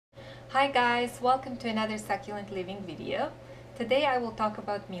Hi guys, welcome to another succulent living video. Today I will talk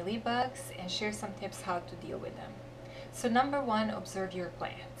about mealybugs and share some tips how to deal with them. So number one, observe your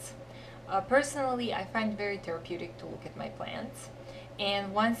plants. Personally, I find it very therapeutic to look at my plants,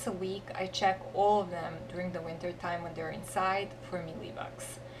 and once a week I check all of them during the winter time when they're inside for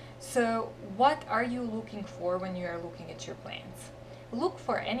mealybugs. So what are you looking for when you are looking at your plants? Look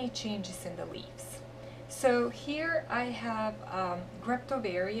for any changes in the leaves. So here I have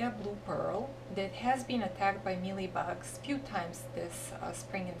Greptovaria blue pearl that has been attacked by mealybugs a few times this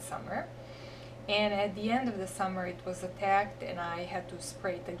spring and summer. And at the end of the summer it was attacked and I had to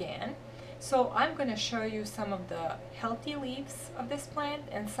spray it again. So I'm going to show you some of the healthy leaves of this plant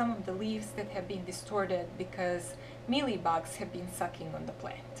and some of the leaves that have been distorted because mealybugs have been sucking on the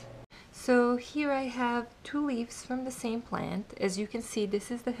plant. So here I have two leaves from the same plant. As you can see, this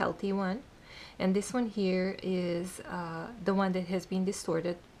is the healthy one. And this one here is the one that has been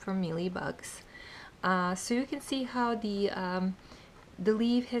distorted from mealybugs. So you can see how the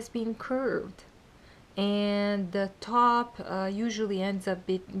leaf has been curved, and the top usually ends up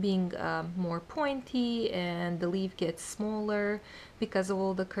being more pointy, and the leaf gets smaller because of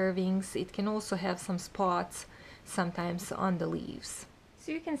all the curvings. It can also have some spots sometimes on the leaves.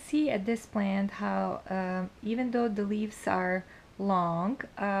 So you can see at this plant how even though the leaves are long,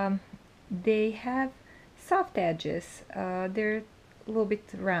 they have soft edges. They're a little bit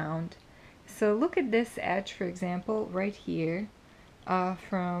round. So look at this edge, for example, right here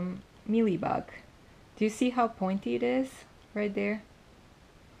from mealybug. Do you see how pointy it is right there?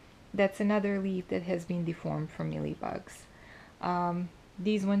 That's another leaf that has been deformed from mealybugs.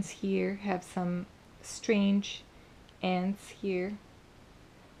 These ones here have some strange ends here,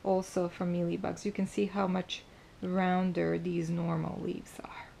 also from mealybugs. You can see how much rounder these normal leaves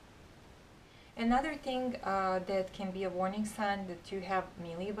are. Another thing that can be a warning sign that you have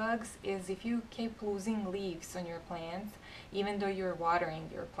mealybugs is if you keep losing leaves on your plants even though you're watering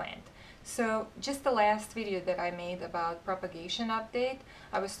your plant. So just the last video that I made about propagation update,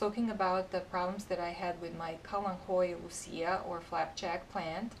 I was talking about the problems that I had with my Kalanchoe Lucia or flapjack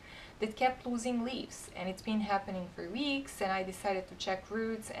plant that kept losing leaves, and it's been happening for weeks, and I decided to check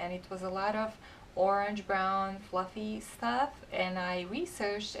roots, and it was a lot of orange, brown, fluffy stuff, and I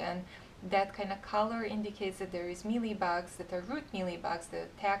researched, and that kind of color indicates that there is mealybugs that are root mealybugs that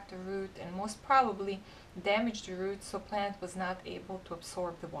attack the root and most probably damage the root, so plant was not able to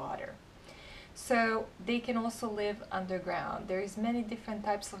absorb the water. So they can also live underground. There is many different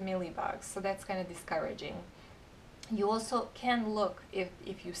types of mealybugs, so that's kind of discouraging. You also can look if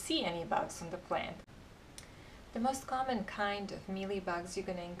you see any bugs on the plant. The most common kind of mealybugs you're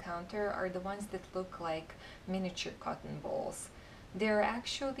going to encounter are the ones that look like miniature cotton balls. They're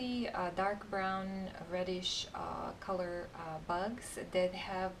actually dark brown, reddish color bugs that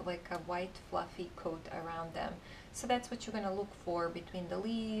have like a white fluffy coat around them. So that's what you're going to look for between the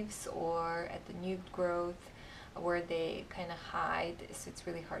leaves or at the new growth where they kind of hide, so it's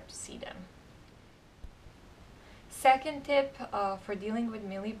really hard to see them. Second tip for dealing with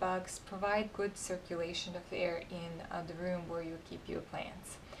mealybugs, provide good circulation of air in the room where you keep your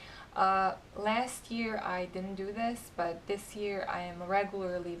plants. Last year I didn't do this, but this year I am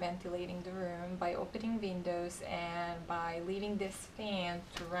regularly ventilating the room by opening windows and by leaving this fan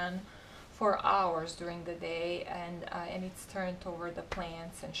to run for hours during the day, and it's turned toward the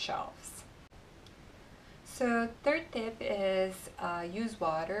plants and shelves. So third tip is use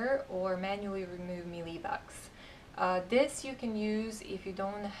water or manually remove mealybugs. This you can use if you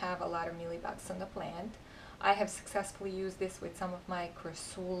don't have a lot of mealybugs on the plant. I have successfully used this with some of my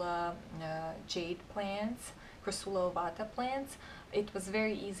Crassula jade plants, Crassula ovata plants. It was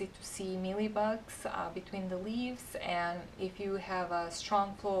very easy to see mealybugs between the leaves, and if you have a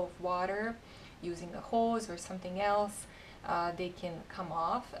strong flow of water using a hose or something else, they can come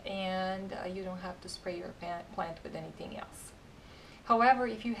off, and you don't have to spray your plant with anything else. However,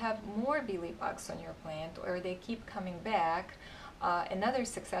 if you have more mealybugs on your plant or they keep coming back, another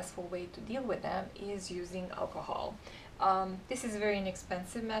successful way to deal with them is using alcohol. This is a very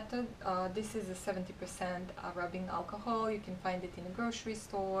inexpensive method. This is a 70% rubbing alcohol. You can find it in a grocery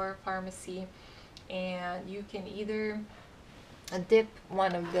store, pharmacy, and you can either dip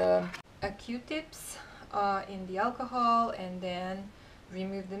one of the Q-tips in the alcohol and then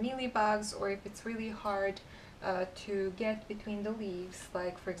remove the mealybugs, or if it's really hard to get between the leaves,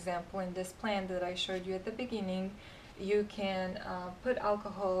 like for example in this plant that I showed you at the beginning, you can put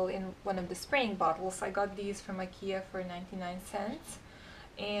alcohol in one of the spraying bottles. I got these from IKEA for 99 cents.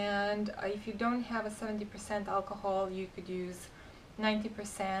 And if you don't have a 70% alcohol, you could use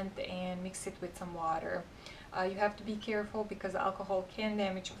 90% and mix it with some water. You have to be careful because alcohol can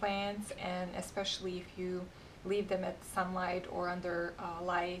damage plants, and especially if you leave them at sunlight or under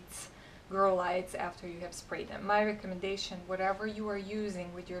lights, grow lights after you have sprayed them. My recommendation, whatever you are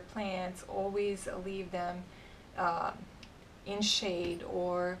using with your plants, always leave them in shade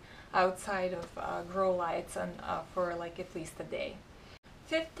or outside of grow lights and for like at least a day.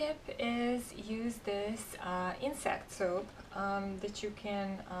 Fifth tip is use this insect soap that you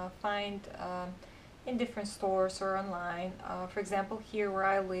can find in different stores or online. For example, here where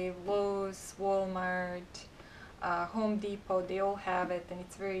I live, Lowe's, Walmart, Home Depot, they all have it, and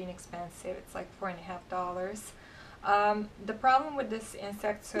it's very inexpensive. It's like $4.50. The problem with this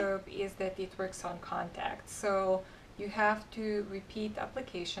insect soap is that it works on contact, so you have to repeat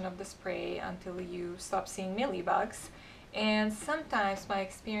application of the spray until you stop seeing mealybugs. And sometimes my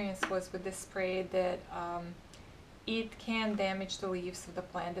experience was with this spray that it can damage the leaves of the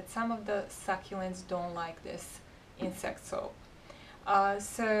plant, that some of the succulents don't like this insect soap.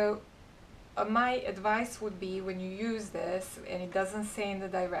 My advice would be, when you use this and it doesn't say in the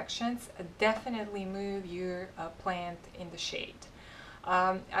directions, definitely move your plant in the shade.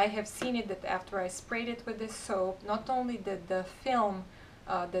 I have seen it that after I sprayed it with this soap, not only did the film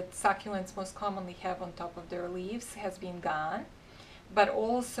that succulents most commonly have on top of their leaves has been gone, but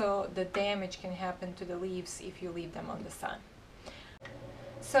also the damage can happen to the leaves if you leave them on the sun.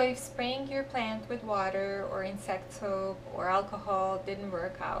 So if spraying your plant with water or insect soap or alcohol didn't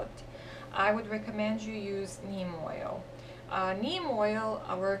work out, I would recommend you use neem oil. Neem oil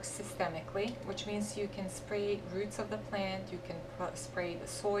works systemically, which means you can spray roots of the plant, you can spray the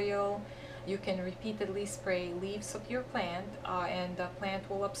soil, you can repeatedly spray leaves of your plant, and the plant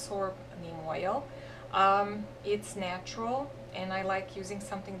will absorb neem oil. It's natural, and I like using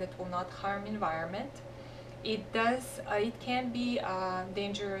something that will not harm environment. It can be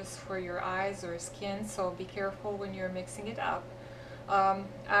dangerous for your eyes or skin, so be careful when you're mixing it up.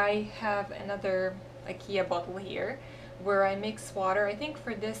 I have another IKEA bottle here where I mix water. I think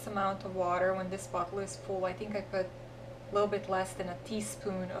for this amount of water, when this bottle is full, I think I put a little bit less than a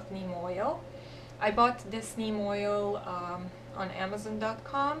teaspoon of neem oil. I bought this neem oil on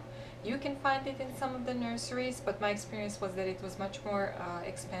Amazon.com. You can find it in some of the nurseries, but my experience was that it was much more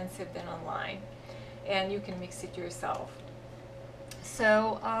expensive than online, and you can mix it yourself.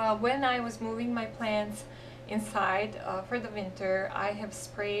 So when I was moving my plants inside for the winter, I have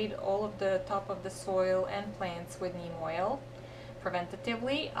sprayed all of the top of the soil and plants with neem oil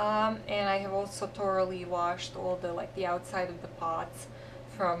preventatively, and I have also thoroughly washed all the outside of the pots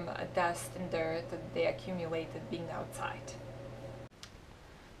from dust and dirt that they accumulated being outside.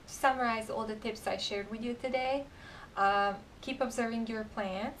 To summarize all the tips I shared with you today, keep observing your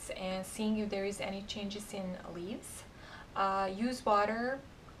plants and seeing if there is any changes in leaves. Use water,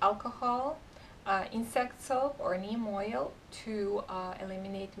 alcohol, insect soap or neem oil to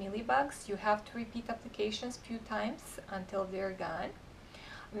eliminate mealybugs. You have to repeat applications a few times until they're gone.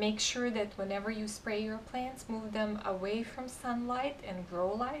 Make sure that whenever you spray your plants, move them away from sunlight and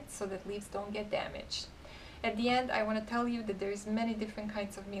grow light so that leaves don't get damaged. At the end, I want to tell you that there's many different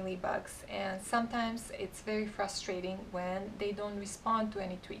kinds of mealybugs, and sometimes it's very frustrating when they don't respond to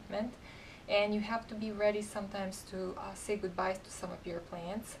any treatment, and you have to be ready sometimes to say goodbye to some of your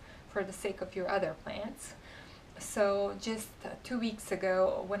plants for the sake of your other plants. So just 2 weeks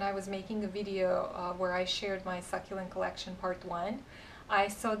ago, when I was making a video where I shared my succulent collection part 1, I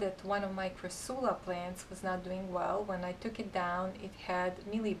saw that one of my crassula plants was not doing well. When I took it down, it had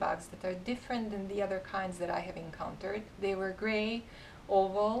mealybugs that are different than the other kinds that I have encountered. They were gray,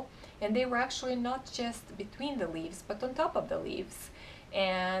 oval, and they were actually not just between the leaves, but on top of the leaves.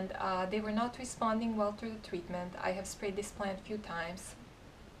 And they were not responding well to the treatment. I have sprayed this plant a few times,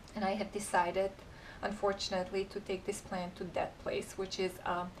 and I have decided, unfortunately, to take this plant to that place, which is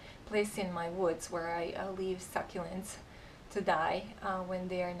a place in my woods where I leave succulents to die when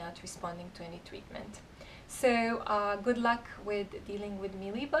they are not responding to any treatment. So good luck with dealing with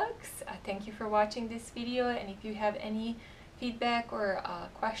mealybugs. Thank you for watching this video, and if you have any feedback or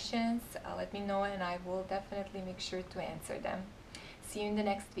questions, let me know and I will definitely make sure to answer them. See you in the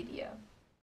next video.